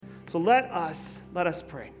So let us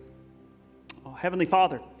pray. Oh, Heavenly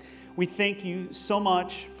Father, we thank you so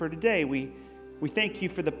much for today. We thank you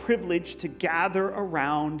for the privilege to gather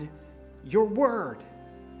around your word.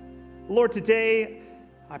 Lord, today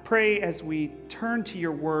I pray as we turn to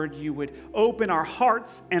your word, you would open our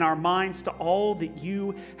hearts and our minds to all that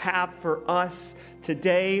you have for us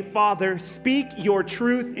today. Father, speak your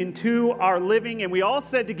truth into our living. And we all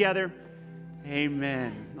said together,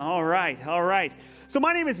 amen. All right. So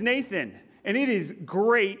my name is Nathan, and it is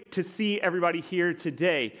great to see everybody here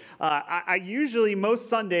today. I usually, most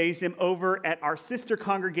Sundays, am over at our sister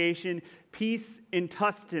congregation, Peace in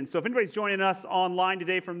Tustin. So if anybody's joining us online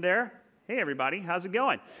today from there, hey everybody, how's it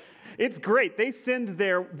going? It's great. They send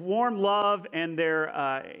their warm love and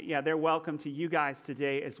their welcome to you guys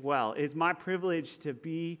today as well. It is my privilege to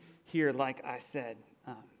be here, like I said.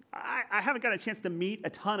 I haven't got a chance to meet a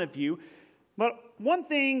ton of you, but one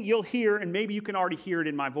thing you'll hear, and maybe you can already hear it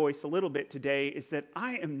in my voice a little bit today, is that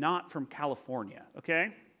I am not from California,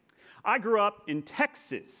 okay? I grew up in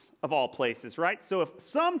Texas, of all places, right? So if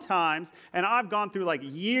sometimes, and I've gone through like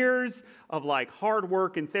years of like hard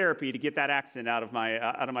work and therapy to get that accent out of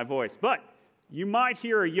my voice, but you might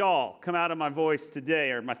hear a y'all come out of my voice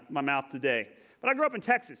today, or my mouth today. But I grew up in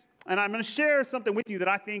Texas, and I'm going to share something with you that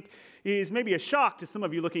I think is maybe a shock to some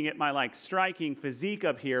of you looking at my like striking physique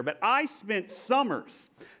up here, but I spent summers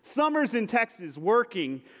in Texas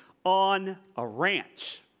working on a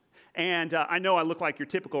ranch. And I know I look like your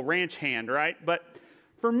typical ranch hand, right? But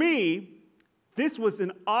for me, this was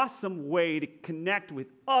an awesome way to connect with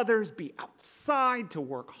others, be outside, to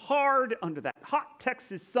work hard under that hot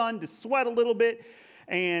Texas sun, to sweat a little bit.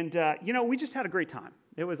 And, we just had a great time.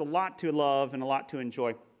 It was a lot to love and a lot to enjoy.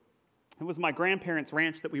 It was my grandparents'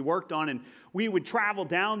 ranch that we worked on, and we would travel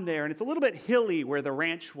down there, and it's a little bit hilly where the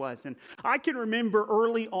ranch was. And I can remember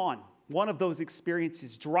early on one of those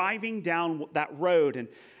experiences, driving down that road, and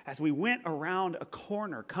as we went around a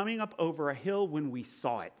corner, coming up over a hill when we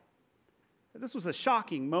saw it. This was a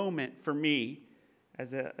shocking moment for me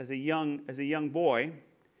as a young boy.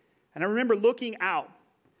 And I remember looking out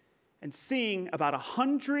and seeing about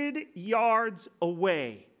 100 yards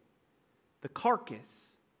away the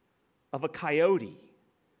carcass of a coyote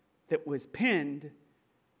that was pinned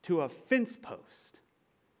to a fence post.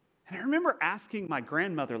 And I remember asking my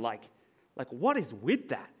grandmother, like, what is with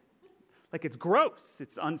that? Like, it's gross,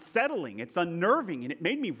 it's unsettling, it's unnerving, and it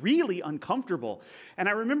made me really uncomfortable. And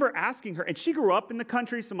I remember asking her, and she grew up in the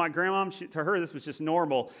country, so my grandma, to her, this was just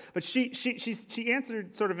normal. But she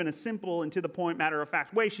answered sort of in a simple and to the point,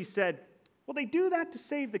 matter-of-fact way. She said, well, they do that to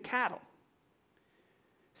save the cattle.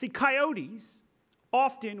 See, coyotes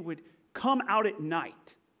often would come out at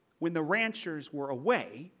night when the ranchers were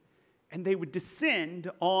away, and they would descend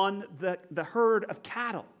on the herd of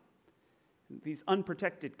cattle. These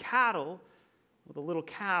unprotected cattle, well, the little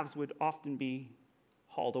calves would often be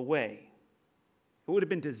hauled away. It would have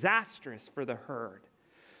been disastrous for the herd.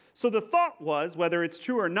 So the thought was, whether it's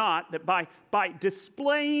true or not, that by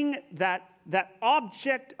displaying that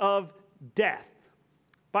object of death,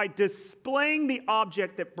 by displaying the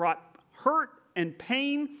object that brought hurt and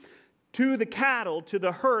pain to the cattle, to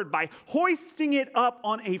the herd, by hoisting it up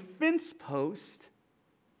on a fence post,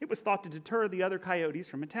 it was thought to deter the other coyotes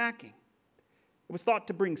from attacking. It was thought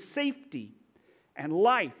to bring safety and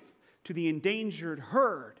life to the endangered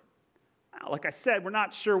herd. Now, like I said, we're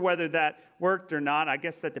not sure whether that worked or not. I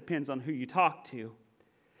guess that depends on who you talk to.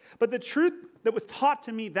 But the truth that was taught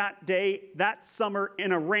to me that day, that summer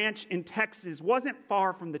in a ranch in Texas, wasn't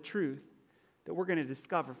far from the truth that we're going to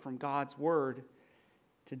discover from God's word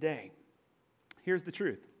today. Here's the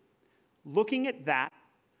truth. Looking at that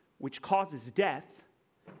which causes death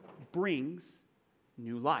brings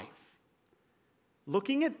new life.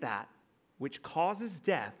 Looking at that which causes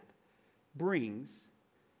death brings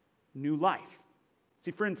new life.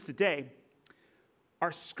 See, friends, today,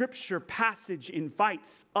 our scripture passage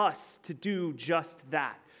invites us to do just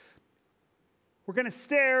that. We're going to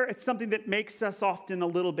stare at something that makes us often a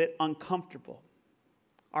little bit uncomfortable.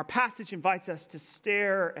 Our passage invites us to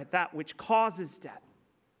stare at that which causes death,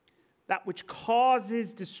 that which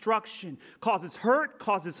causes destruction, causes hurt,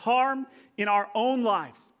 causes harm in our own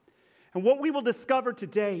lives. And what we will discover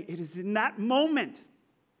today, it is in that moment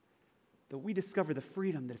that we discover the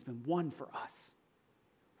freedom that has been won for us.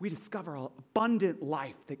 We discover an abundant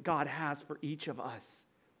life that God has for each of us.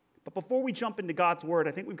 But before we jump into God's word,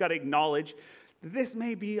 I think we've got to acknowledge that this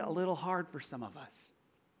may be a little hard for some of us.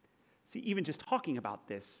 See, even just talking about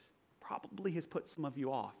this probably has put some of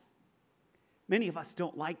you off. Many of us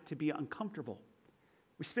don't like to be uncomfortable.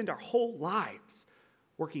 We spend our whole lives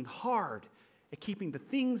working hard at keeping the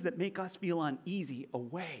things that make us feel uneasy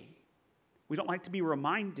away. We don't like to be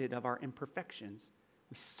reminded of our imperfections.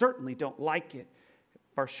 We certainly don't like it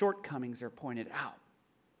if our shortcomings are pointed out.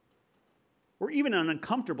 We're even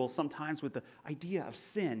uncomfortable sometimes with the idea of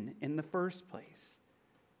sin in the first place.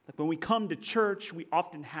 Like when we come to church, we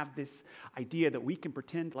often have this idea that we can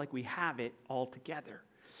pretend like we have it all together.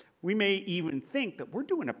 We may even think that we're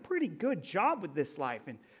doing a pretty good job with this life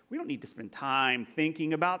and we don't need to spend time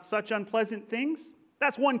thinking about such unpleasant things.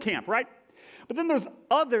 That's one camp, right? But then there's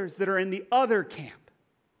others that are in the other camp.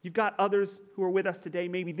 You've got others who are with us today.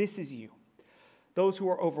 Maybe this is you. Those who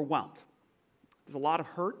are overwhelmed. There's a lot of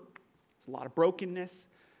hurt. There's a lot of brokenness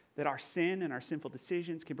that our sin and our sinful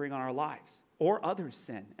decisions can bring on our lives. Or others'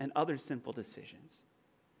 sin and others' sinful decisions.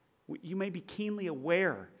 You may be keenly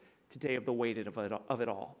aware today of the weight of it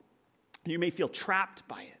all. You may feel trapped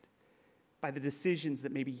by it, by the decisions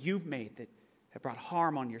that maybe you've made that have brought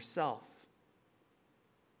harm on yourself.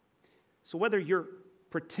 So whether you're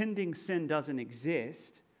pretending sin doesn't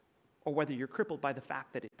exist, or whether you're crippled by the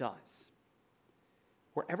fact that it does,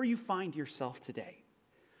 wherever you find yourself today,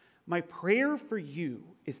 my prayer for you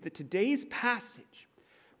is that today's passage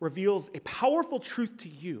reveals a powerful truth to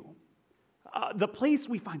you, the place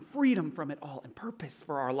we find freedom from it all and purpose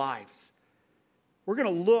for our lives. We're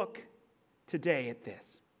going to look today at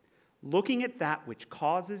this. Looking at that which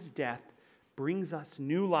causes death brings us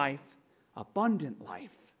new life, abundant life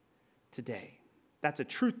today. That's a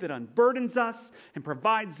truth that unburdens us and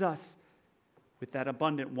provides us with that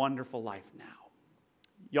abundant, wonderful life now.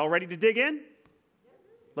 Y'all ready to dig in?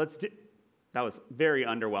 That was very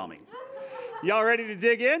underwhelming. Y'all ready to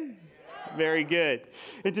dig in? Very good.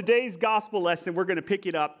 In today's gospel lesson, we're going to pick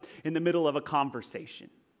it up in the middle of a conversation.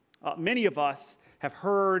 Many of us have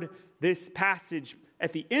heard this passage.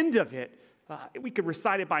 At the end of it, we could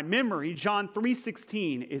recite it by memory. John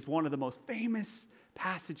 3:16 is one of the most famous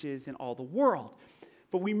passages in all the world.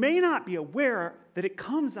 But we may not be aware that it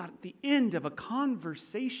comes out at the end of a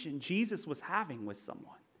conversation Jesus was having with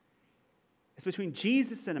someone. It's between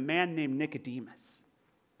Jesus and a man named Nicodemus.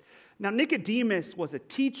 Now, Nicodemus was a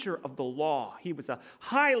teacher of the law. He was a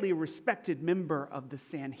highly respected member of the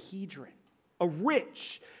Sanhedrin, a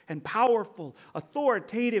rich and powerful,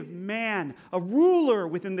 authoritative man, a ruler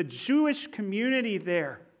within the Jewish community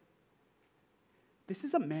there. This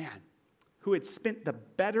is a man who had spent the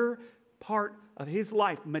better part of his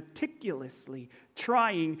life meticulously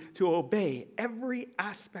trying to obey every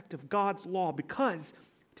aspect of God's law because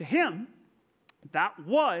to him, that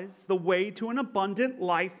was the way to an abundant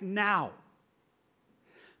life now.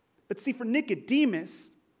 But see, for Nicodemus,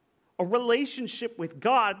 a relationship with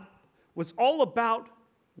God was all about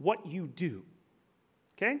what you do.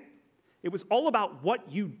 Okay? It was all about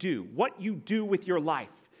what you do with your life,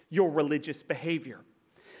 your religious behavior.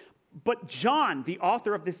 But John, the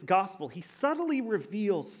author of this gospel, he subtly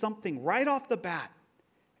reveals something right off the bat.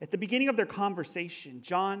 At the beginning of their conversation,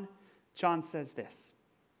 John says this.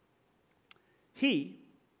 He,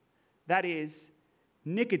 that is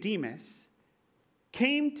Nicodemus,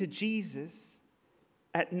 came to Jesus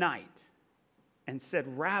at night and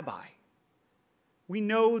said, "Rabbi, we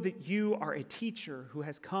know that you are a teacher who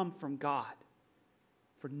has come from God,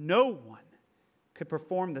 for no one could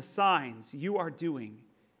perform the signs you are doing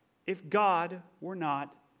if God were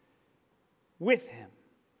not with him."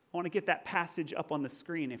 I want to get that passage up on the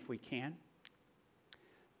screen if we can.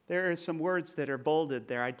 There are some words that are bolded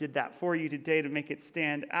there. I did that for you today to make it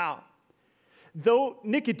stand out. Though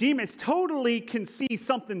Nicodemus totally can see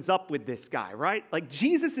something's up with this guy, right? Like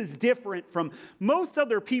Jesus is different from most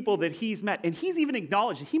other people that he's met. And he's even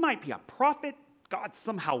acknowledged that he might be a prophet, God's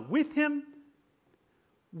somehow with him.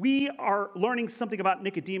 We are learning something about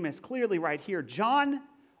Nicodemus clearly right here. John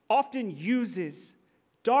often uses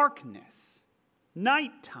darkness,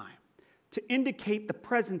 nighttime, to indicate the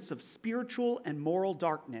presence of spiritual and moral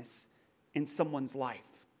darkness in someone's life.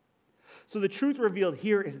 So the truth revealed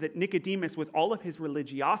here is that Nicodemus, with all of his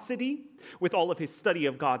religiosity, with all of his study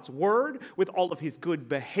of God's word, with all of his good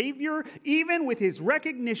behavior, even with his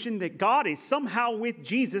recognition that God is somehow with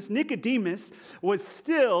Jesus, Nicodemus was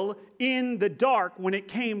still in the dark when it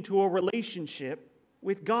came to a relationship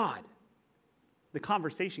with God. The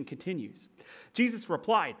conversation continues. Jesus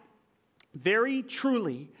replied, "Very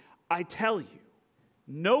truly, I tell you,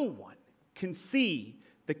 no one can see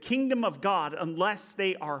the kingdom of God unless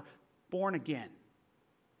they are born again."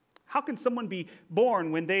 "How can someone be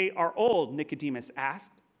born when they are old?" Nicodemus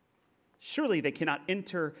asked. "Surely they cannot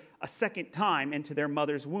enter a second time into their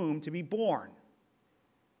mother's womb to be born."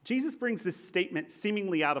 Jesus brings this statement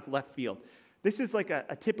seemingly out of left field. This is like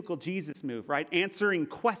a typical Jesus move, right? Answering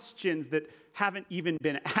questions that haven't even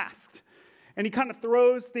been asked. And he kind of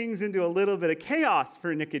throws things into a little bit of chaos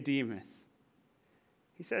for Nicodemus.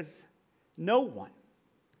 He says, no one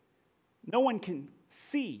can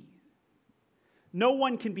see. No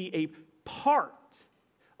one can be a part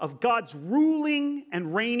of God's ruling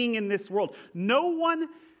and reigning in this world. No one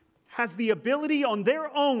has the ability on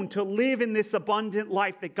their own to live in this abundant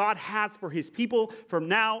life that God has for his people from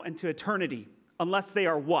now and to eternity, unless they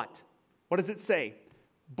are what? What does it say?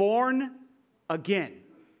 Born again.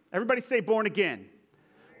 Everybody say born again.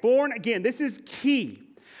 Born again. This is key.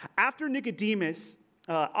 After Nicodemus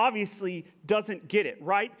obviously doesn't get it,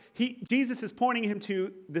 right? Jesus is pointing him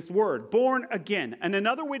to this word, born again. And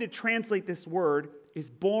another way to translate this word is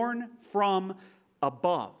born from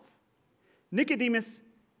above. Nicodemus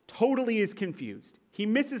totally is confused. He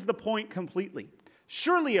misses the point completely.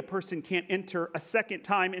 Surely a person can't enter a second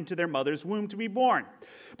time into their mother's womb to be born.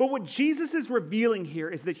 But what Jesus is revealing here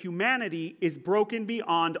is that humanity is broken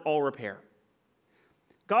beyond all repair.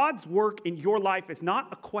 God's work in your life is not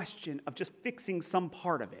a question of just fixing some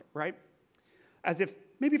part of it, right? As if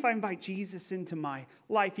maybe if I invite Jesus into my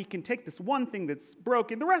life, he can take this one thing that's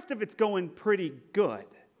broken. The rest of it's going pretty good.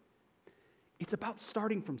 It's about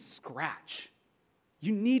starting from scratch.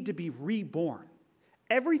 You need to be reborn.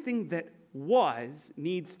 Everything that was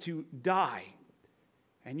needs to die.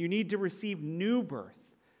 And you need to receive new birth,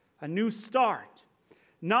 a new start,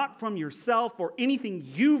 not from yourself or anything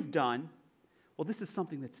you've done. Well, this is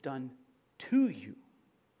something that's done to you.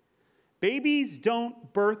 Babies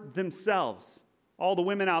don't birth themselves. All the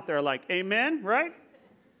women out there are like, amen, right?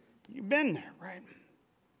 You've been there, right?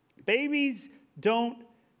 Babies don't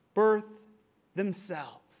birth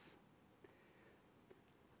themselves.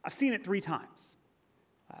 I've seen it 3 times.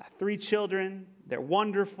 3 children, they're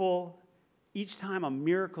wonderful. Each time a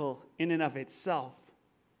miracle in and of itself.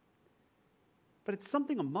 But it's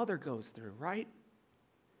something a mother goes through, right?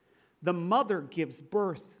 The mother gives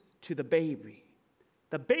birth to the baby.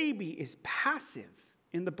 The baby is passive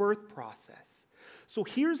in the birth process. So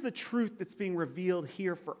here's the truth that's being revealed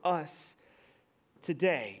here for us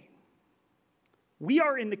today. We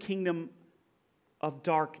are in the kingdom of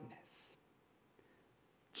darkness.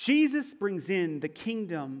 Jesus brings in the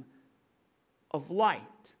kingdom of light.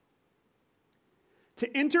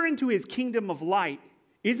 To enter into his kingdom of light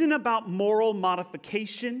isn't about moral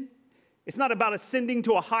modification. It's not about ascending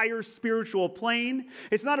to a higher spiritual plane.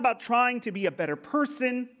 It's not about trying to be a better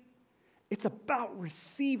person. It's about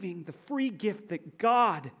receiving the free gift that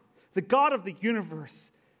God, the God of the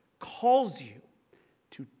universe, calls you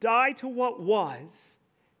to die to what was,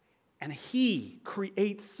 and he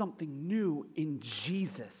creates something new in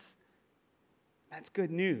Jesus. That's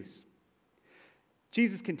good news.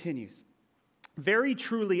 Jesus continues, very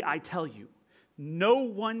truly I tell you, no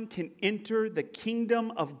one can enter the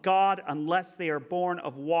kingdom of God unless they are born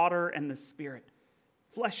of water and the Spirit.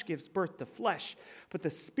 Flesh gives birth to flesh, but the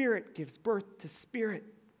Spirit gives birth to spirit.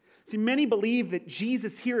 See, many believe that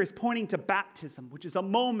Jesus here is pointing to baptism, which is a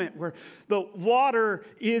moment where the water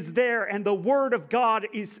is there and the word of God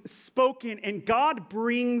is spoken, and God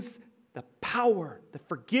brings the power, the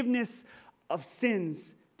forgiveness of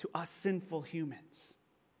sins to us sinful humans.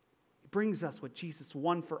 He brings us what Jesus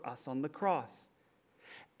won for us on the cross.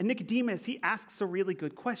 And Nicodemus, he asks a really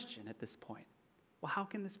good question at this point. Well, how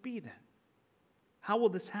can this be then? How will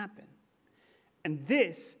this happen? And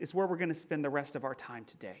this is where we're going to spend the rest of our time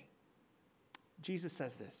today. Jesus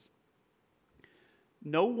says this,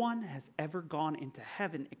 no one has ever gone into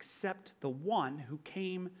heaven except the one who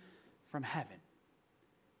came from heaven,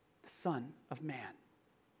 the Son of Man.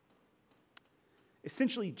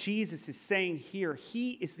 Essentially, Jesus is saying here,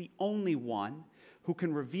 he is the only one who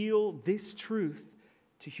can reveal this truth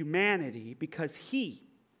to humanity because he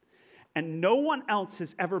and no one else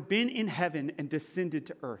has ever been in heaven and descended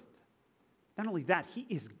to earth. Not only that, he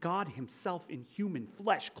is God himself in human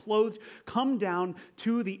flesh, clothed, come down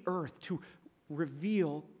to the earth to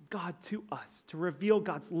reveal God to us, to reveal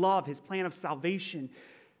God's love, his plan of salvation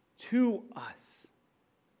to us.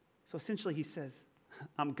 So essentially he says,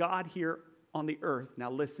 I'm God here on the earth.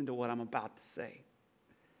 Now listen to what I'm about to say.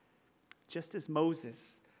 Just as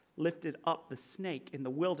Moses lifted up the snake in the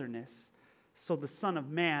wilderness, so the Son of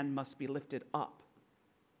Man must be lifted up,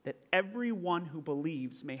 that everyone who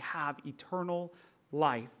believes may have eternal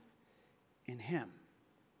life in him.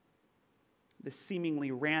 This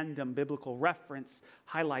seemingly random biblical reference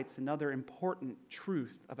highlights another important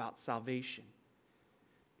truth about salvation.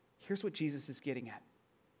 Here's what Jesus is getting at.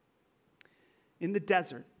 In the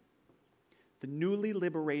desert, the newly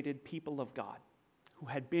liberated people of God, who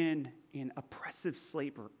had been in oppressive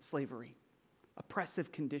slavery,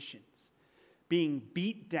 oppressive conditions, being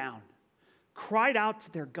beat down, cried out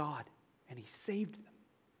to their God and he saved them.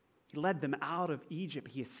 He led them out of Egypt.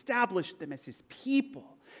 He established them as his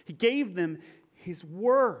people. He gave them his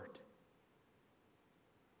word.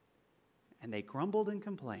 And they grumbled and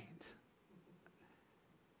complained.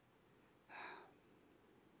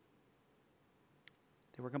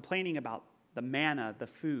 They were complaining about the manna, the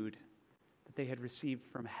food that they had received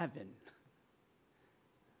from heaven.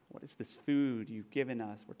 What is this food you've given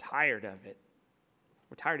us? We're tired of it.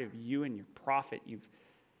 We're tired of you and your prophet you've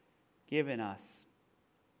given us.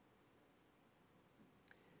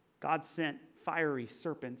 God sent fiery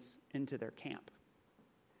serpents into their camp.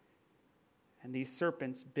 And these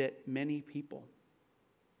serpents bit many people.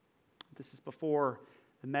 This is before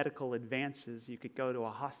the medical advances. You could go to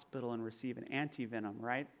a hospital and receive an antivenom,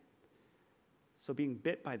 right? So being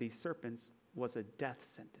bit by these serpents was a death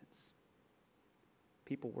sentence.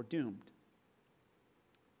 People were doomed.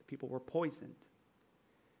 The people were poisoned.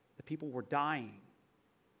 The people were dying.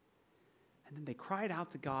 And then they cried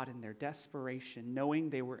out to God in their desperation, knowing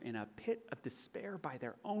they were in a pit of despair by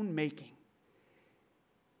their own making.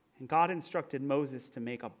 And God instructed Moses to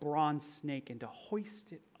make a bronze snake and to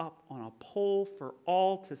hoist it up on a pole for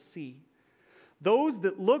all to see. Those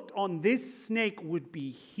that looked on this snake would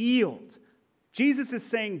be healed. Jesus is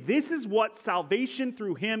saying this is what salvation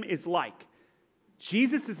through him is like.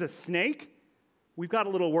 Jesus is a snake. We've got a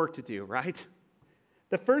little work to do, right?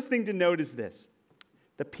 The first thing to note is this.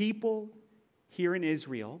 The people here in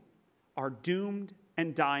Israel are doomed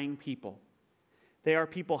and dying people. They are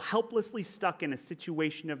people helplessly stuck in a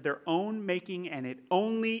situation of their own making, and it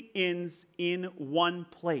only ends in one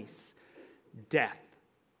place: death.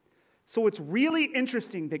 So it's really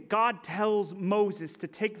interesting that God tells Moses to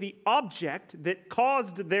take the object that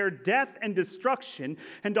caused their death and destruction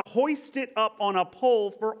and to hoist it up on a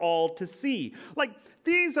pole for all to see. Like,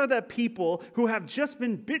 these are the people who have just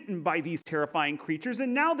been bitten by these terrifying creatures,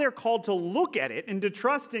 and now they're called to look at it and to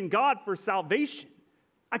trust in God for salvation.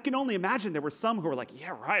 I can only imagine there were some who were like,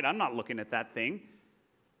 yeah, right, I'm not looking at that thing.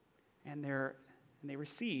 And they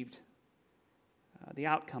received the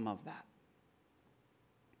outcome of that.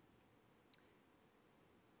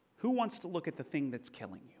 Who wants to look at the thing that's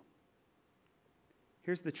killing you?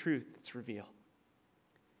 Here's the truth that's revealed.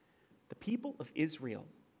 The people of Israel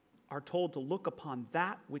are told to look upon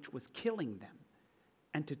that which was killing them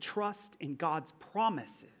and to trust in God's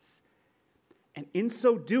promises. And in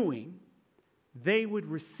so doing, they would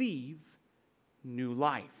receive new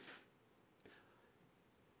life.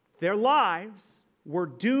 Their lives were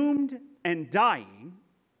doomed and dying,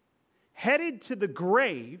 headed to the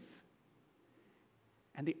grave,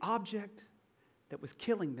 and the object that was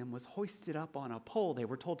killing them was hoisted up on a pole. They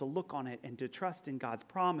were told to look on it and to trust in God's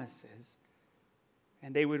promises,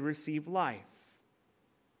 and they would receive life.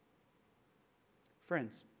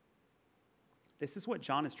 Friends, this is what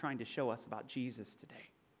John is trying to show us about Jesus today.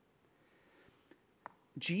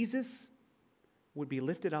 Jesus would be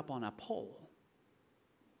lifted up on a pole,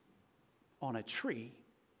 on a tree,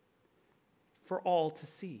 for all to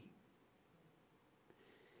see.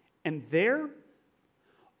 And there,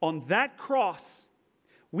 on that cross,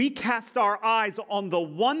 we cast our eyes on the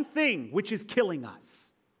one thing which is killing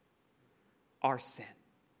us: our sin.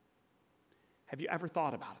 Have you ever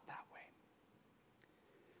thought about it that way?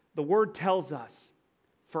 The Word tells us,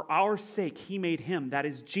 for our sake he made him, that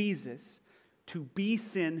is Jesus, to be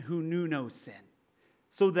sin who knew no sin,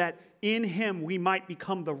 so that in him we might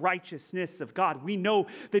become the righteousness of God. We know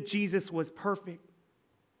that Jesus was perfect.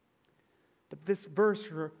 But this verse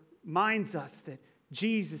reminds us that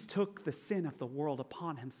Jesus took the sin of the world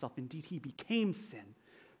upon himself. Indeed, he became sin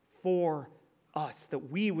for us, that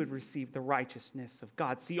we would receive the righteousness of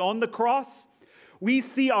God. See, on the cross, we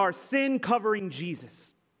see our sin covering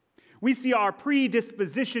Jesus. We see our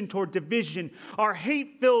predisposition toward division, our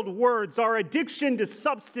hate-filled words, our addiction to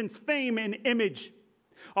substance, fame, and image,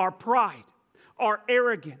 our pride, our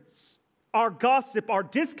arrogance, our gossip, our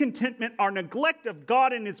discontentment, our neglect of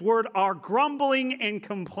God and his word, our grumbling and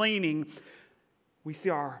complaining. We see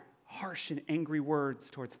our harsh and angry words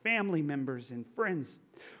towards family members and friends.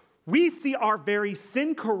 We see our very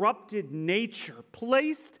sin-corrupted nature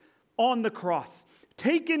placed on the cross,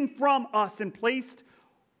 taken from us and placed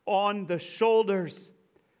on the shoulders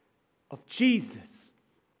of Jesus.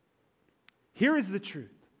 Here is the truth.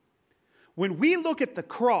 When we look at the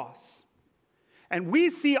cross and we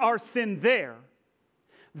see our sin there,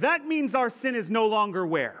 that means our sin is no longer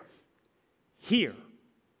where? Here.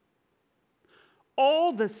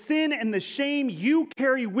 All the sin and the shame you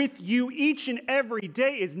carry with you each and every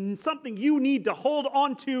day is something you need to hold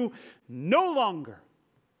on to no longer.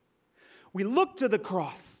 We look to the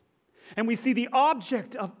cross And we see the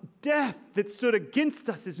object of death that stood against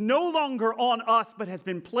us is no longer on us, but has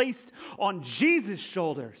been placed on Jesus'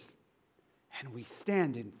 shoulders. And we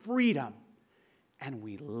stand in freedom and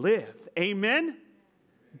we live. Amen?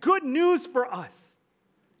 Good news for us.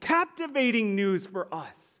 Captivating news for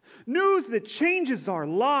us. News that changes our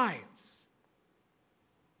lives.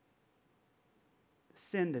 The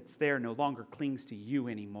sin that's there no longer clings to you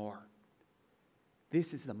anymore.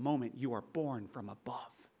 This is the moment you are born from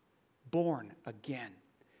above. Born again.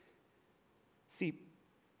 See,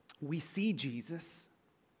 we see Jesus.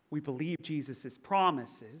 We believe Jesus'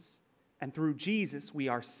 promises. And through Jesus, we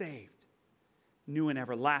are saved. New and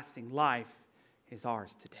everlasting life is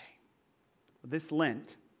ours today. This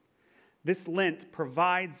Lent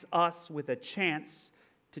provides us with a chance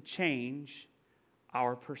to change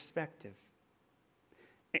our perspective.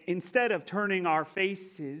 Instead of turning our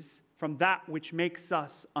faces from that which makes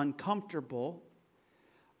us uncomfortable,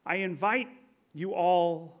 I invite you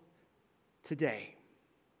all today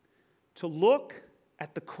to look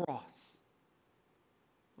at the cross.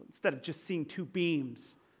 Instead of just seeing two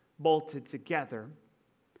beams bolted together,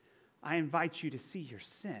 I invite you to see your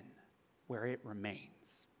sin where it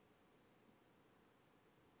remains.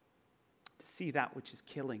 To see that which is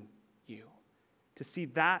killing you. To see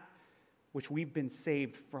that which we've been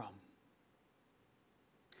saved from.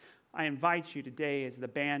 I invite you today, as the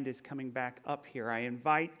band is coming back up here, I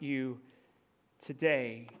invite you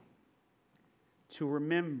today to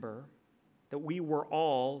remember that we were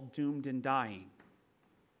all doomed and dying.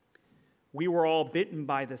 We were all bitten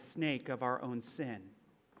by the snake of our own sin,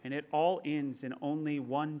 and it all ends in only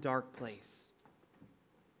one dark place.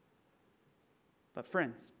 But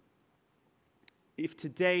friends, if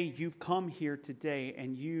today you've come here today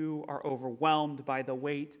and you are overwhelmed by the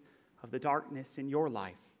weight of the darkness in your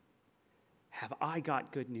life, have I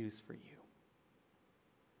got good news for you.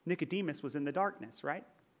 Nicodemus was in the darkness, right?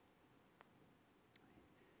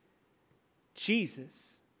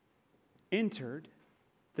 Jesus entered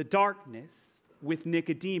the darkness with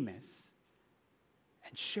Nicodemus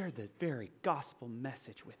and shared the very gospel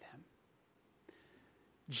message with him.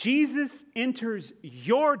 Jesus enters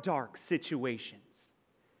your dark situations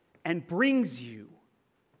and brings you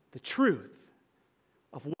the truth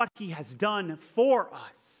of what he has done for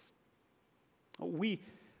us. We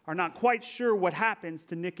are not quite sure what happens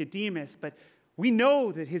to Nicodemus, but we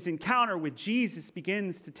know that his encounter with Jesus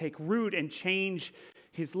begins to take root and change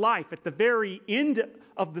his life. At the very end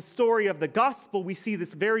of the story of the gospel, we see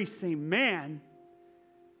this very same man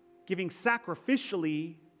giving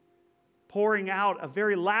sacrificially, pouring out a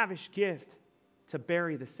very lavish gift to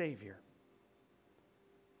bury the Savior.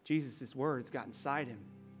 Jesus' words got inside him.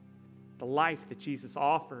 The life that Jesus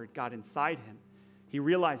offered got inside him. He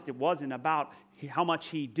realized it wasn't about how much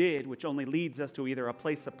he did, which only leads us to either a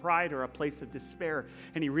place of pride or a place of despair.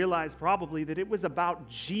 And he realized probably that it was about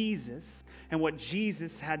Jesus and what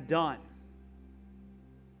Jesus had done.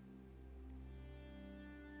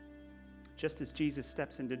 Just as Jesus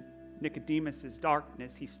steps into Nicodemus'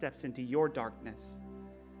 darkness, he steps into your darkness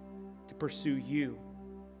to pursue you.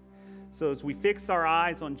 So as we fix our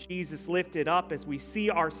eyes on Jesus lifted up, as we see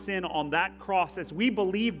our sin on that cross, as we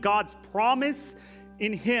believe God's promise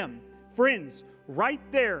in him, friends, right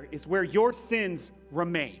there is where your sins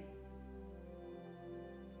remain.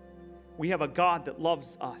 We have a God that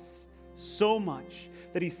loves us so much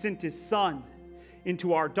that he sent his Son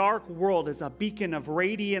into our dark world as a beacon of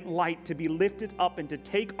radiant light to be lifted up and to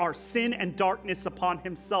take our sin and darkness upon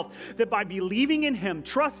himself. That by believing in him,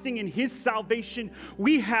 trusting in his salvation,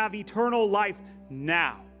 we have eternal life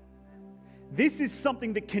now. This is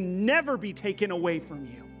something that can never be taken away from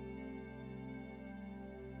you.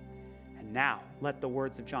 And now, let the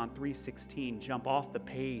words of John 3:16 jump off the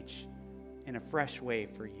page in a fresh way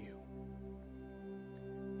for you.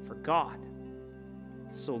 For God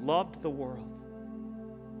so loved the world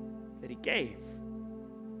that he gave,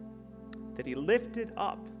 that he lifted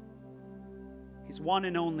up his one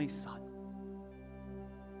and only Son.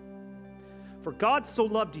 For God so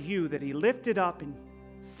loved you that he lifted up and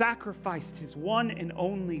sacrificed his one and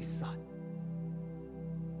only Son,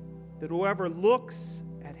 that whoever looks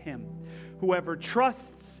at him, whoever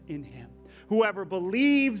trusts in him, whoever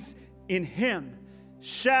believes in him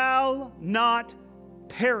shall not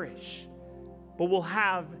perish, but will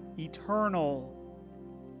have eternal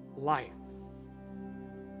life.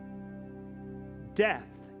 Death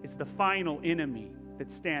is the final enemy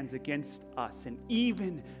that stands against us, and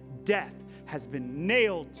even death has been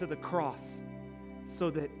nailed to the cross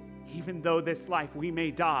so that even though this life we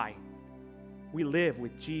may die, we live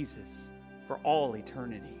with Jesus for all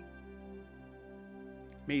eternity.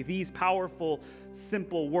 May these powerful,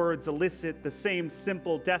 simple words elicit the same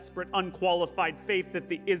simple, desperate, unqualified faith that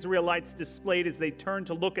the Israelites displayed as they turned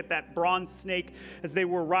to look at that bronze snake as they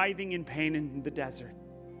were writhing in pain in the desert.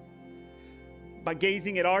 By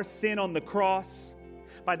gazing at our sin on the cross,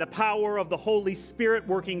 by the power of the Holy Spirit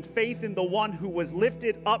working faith in the one who was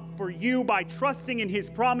lifted up for you, by trusting in his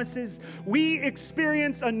promises, we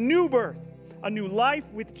experience a new birth, a new life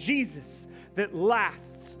with Jesus that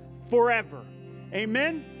lasts forever.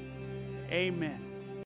 Amen? Amen.